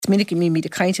minic mí de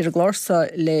caiintear a glársa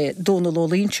le Donal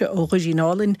O'Lynse ó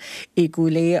Regínálinn I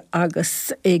gúlé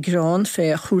agus égrán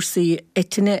fé chúrsaí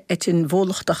etine etin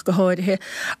bhólachtach go háirithe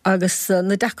agus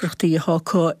na decrochtaí há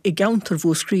I gauntar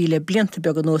bhú scríle blianta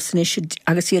beag an nóis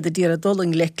agus iad a díar a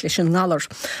doling le leis an ngalar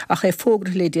ach é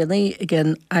fógra le déanaí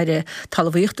igen aire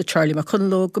talmhaíochta Charlie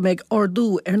McCunlow go méid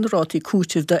ordú an rátaí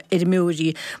cúteamh de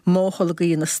méí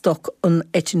máthallagaí na stoc an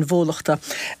etin bhólachta.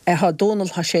 Ha Donal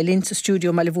ha sé linn sa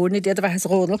stúdio me le bhórna déad a bheithes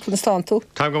rónal chun stántú.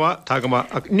 Tá go má.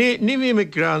 Ní bhí me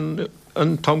gran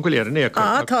an tomgoléir né.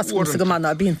 Tá sa go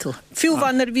manna bíon tú.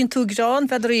 Fiúhhanar bhín tú grán,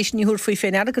 beidir éis ní thuair faoi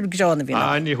féin ar gur grána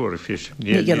bhína. Ní thuair fis.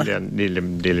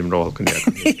 Nílim ráil chun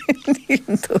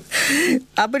tú.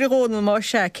 Aber rónal má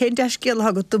sé, cén de scéal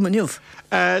ha go dumaniuh?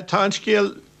 Tá an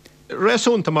scéal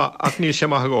Resúnta ach ní sé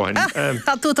maith gáin.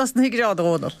 Tá tú tas na grád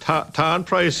rónal. Tá an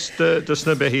price dus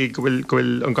na behí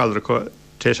gohfuil an galra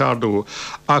téis ardú.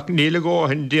 Ach níle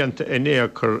gáin dianta in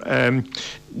éachar.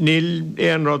 Níl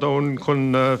éonrad ón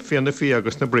chun fianna fi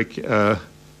agus na bric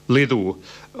léadú.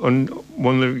 An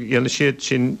muna dhéana siad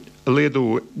sin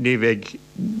léadú ní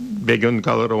bheith an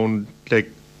galra ón le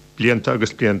blianta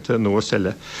agus blianta nó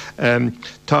selle.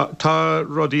 Tá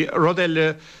rod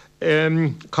eile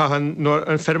cahan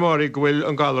an fermári gohfuil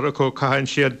an galara có cahan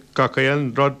siad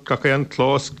gacaíon rod gacaíon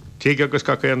clós tíige agus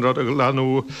gacaíon rod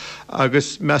leanú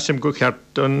agus mesim go ceart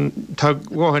an tá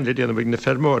bháin le déanamh na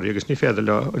fermári agus ní féidir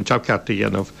le an teab ceartta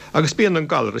dhéanamh agus bíon an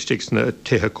galara stíos na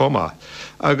tuthe comá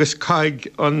agus caig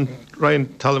an raon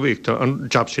talmhaíochta an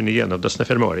job sin dhéanamh das na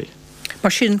fermári.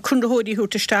 Mar sin chundathóirí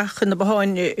thuirteteach na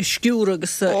bháin sciúr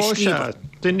agus scríomh.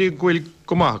 Duine ghfuil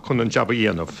comá chun an job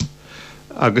dhéanamh.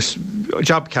 Agus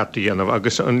job ceartta dhéanamh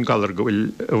agus an galar go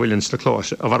bhfuil insta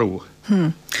chlás a bharú.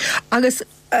 Agus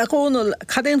Rónal,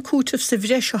 cad éon cúteamh sa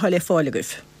bhreise le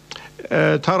fáilagah?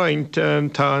 Tá roinnt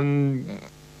tá an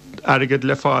airgid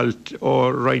le fáilt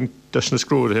ó roinnt dus na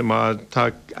scrúdathe má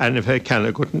tá ainmhe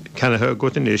cenathe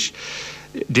gotanis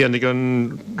déananig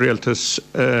an réaltas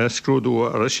scrúdú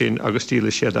ar sin agus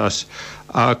stíle siad as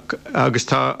agus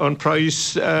tá an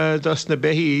price das na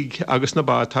behíig agus na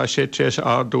bá tá sé tréis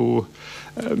ardú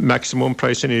maximum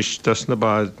price inis das na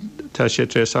bá tá sé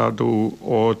tréis ardú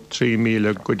ó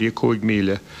 3,000 go dtí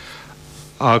 5,000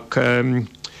 ach an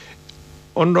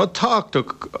rud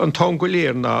táchtach an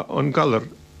tángóléir na an galar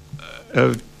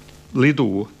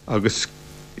lídú agus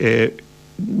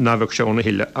nábhah seónna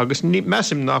hiile agus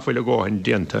mesim náfuil a gáin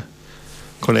dianta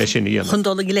chun é sin íana. Chun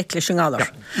dóla le leis an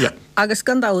galar. Agus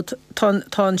gandáut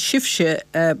tá sibse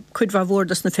chuid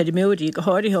bhórdas na feriméí go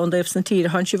háirithe an daobh san tír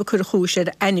han sibh chur chúis ar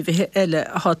ainmhithe eile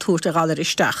a há túirta galar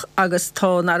isteach agus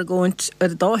tá nar ggóint ar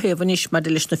dáhéh níos mar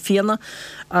leis na fianna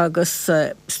agus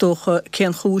stócha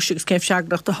céan chúis agus céim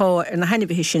seagracht a há ar na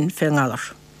hainmhithe sin fé galar.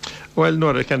 Well,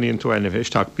 nóir a ceíonn tú ainmhithe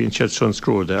isteach bíon siad son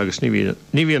scrúda agus ní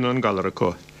bhíon an galar a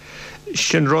có.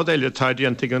 Sin rud eile tá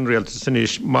dianta an réaltas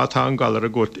saníos má tá an galar a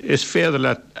gut is féidir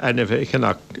le ainmhithe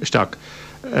cenach isteach.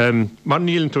 Mar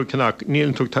nílann tú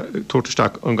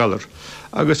túirteach an galar.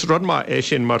 Agus rud má é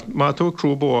sin má tú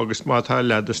crúbó agus má tá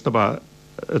ledas na bá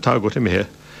atá go imithe.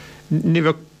 Ní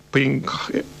bheith bíon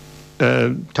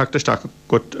tactaisteach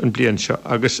gut an blian seo.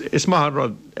 Agus is má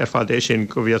rud ar fád é sin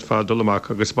go bhíad fád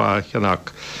dolamach agus má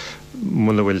cheannach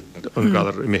muna bhfuil an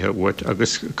galar imithe uait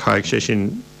agus caiig sé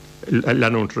sin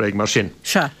leanúnt réig mar sin.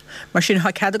 Se, mar sin ha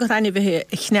cead go ainmhithe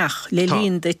chneach le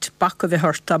líon dit bac a bheith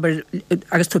hort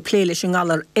agus tú pléile sin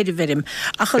galar bherim.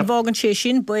 A chud bhágan sé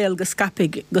sin buil go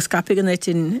scapig an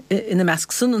ina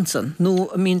measc sunansan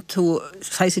nó mín tú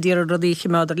saidíar rodí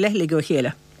chimáidir leithla go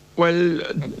chéile. Well,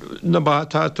 na bá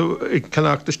tá tú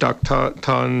cenachtasteach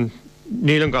tá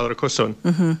níl an galar cosun.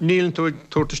 Níl tú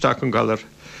túirteach an galar.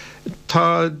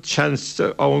 Tá chans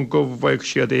an go bhaig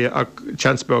siad é ach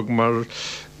chansbeag mar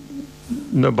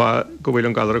na bá go bhfuil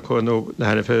an galar có nó na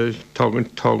hena fé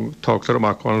tágtar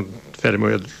amach an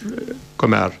fermóid go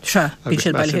mear. Agus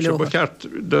measam go ceart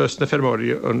dus na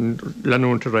fermóí an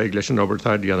leanúnta réig leis an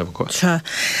obairtá dhéanamh có.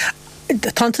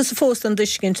 Tanta sa fós an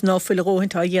duiscint náfuil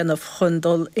róhaintá dhéanamh chun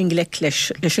dul inglec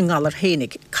leis an galar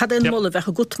hénig. Cad an mola bheith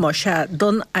a gutmá sé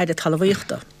don aide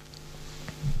talmhaíochta?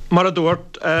 Mar a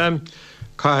dúirt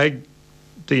caiig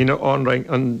daoine anraing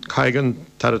an caigan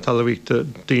tar a talmhaíochta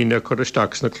daoine chur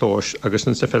isteach na chlós agus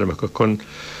na sa fermacha chun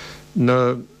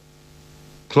na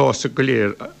chlós a go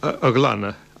léir a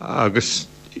glanna agus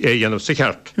é dhéanamh sa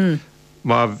cheart.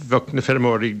 Má bheith na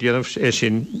fermóí déanamh é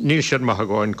sin níl siad maith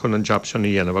gáin chun an job sin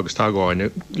dhéanamh agus tá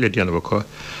gáine le déanamh có.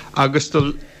 Agus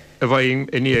dul a bhaing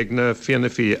iníag na fianna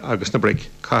fi agus na bric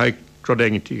caiig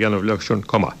rodéingtí dhéanamh leisiún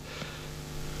comá.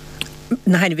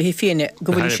 Na haine bhí féine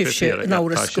go bhfuil sibse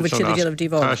náras go bhfuil siad dhéanamh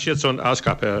díomh. Tá siad son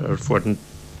ascape ar fuirtan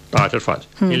Dáidir fad.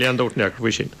 Ní leon dót neag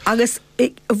bhui sin. Agus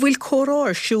bhfuil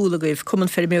choráir siúlagaibh cuman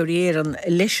ferméían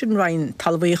leis an rain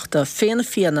talmhaochta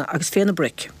féna agus féna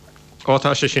bric.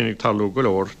 Tá sé sinnig talú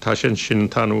golóir, tá sin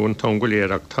tanún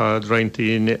tongoléach tá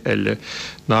reintíine eile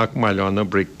nach maiánna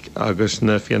bric agus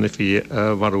na féna fi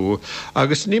warú.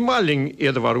 Agus ní máling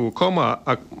iad warú comma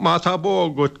ach má tá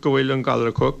bó go gohfuil an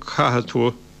galracha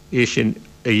caiú é sin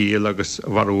éil agus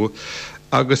warú.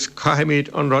 Agus caiimiid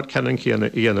an rod cean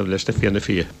chéanana íanamh leis na féna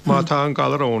fi. Má tá an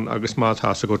galarón agus má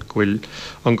tá a go ghfuil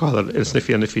an galar is na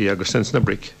féna fi agus sins na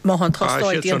bric. Má an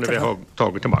tááid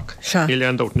tágad amach. Ní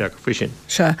leon dótneach fao sin.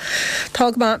 Se. Tá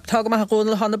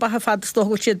rónal hána batha fad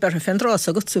tóga siad ber fendrá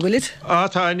a go bhfuilid?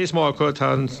 Tá níos má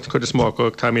tá chud is má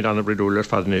tá míad anna bridúlar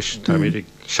fadnis, tá míad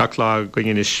seachlá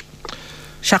goinis.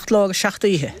 Seachtlá agus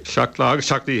seachtaíthe. Seachlá agus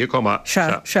seachtaíthe comma. Se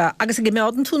agus a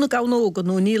gméadan túna gáó go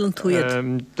nó nílan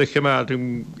túiad. De chead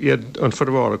iad an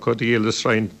forhhara chu dhélas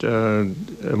reint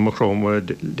marróm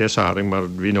désáring mar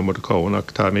bhí nó cáin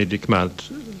ach tá méidir mead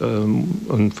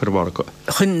an forhhara.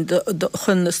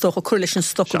 Chun stocha chuir leis an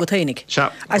stocha go tainig.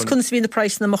 As chun hí na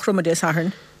preis na marróm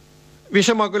désáirn? Bhí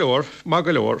sé má golóir.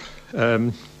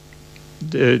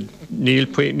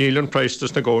 Níl an preis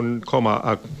na gcón comma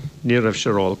ach ní raibh sé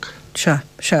rálc. Se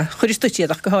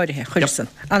chuiristútíadach go háirithe chuirsan.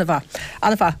 Anna bha,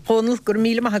 pónal gur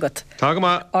míle maithagat.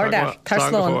 Ardar,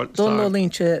 Tarsláán,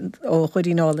 Dónlólínte ó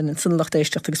chuirínálan in sunlacht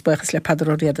éisteach agus buchas le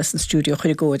pedaróréad an stúdio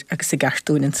chuir góid agus i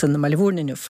gasúin in sunna meile bhórnainniuh.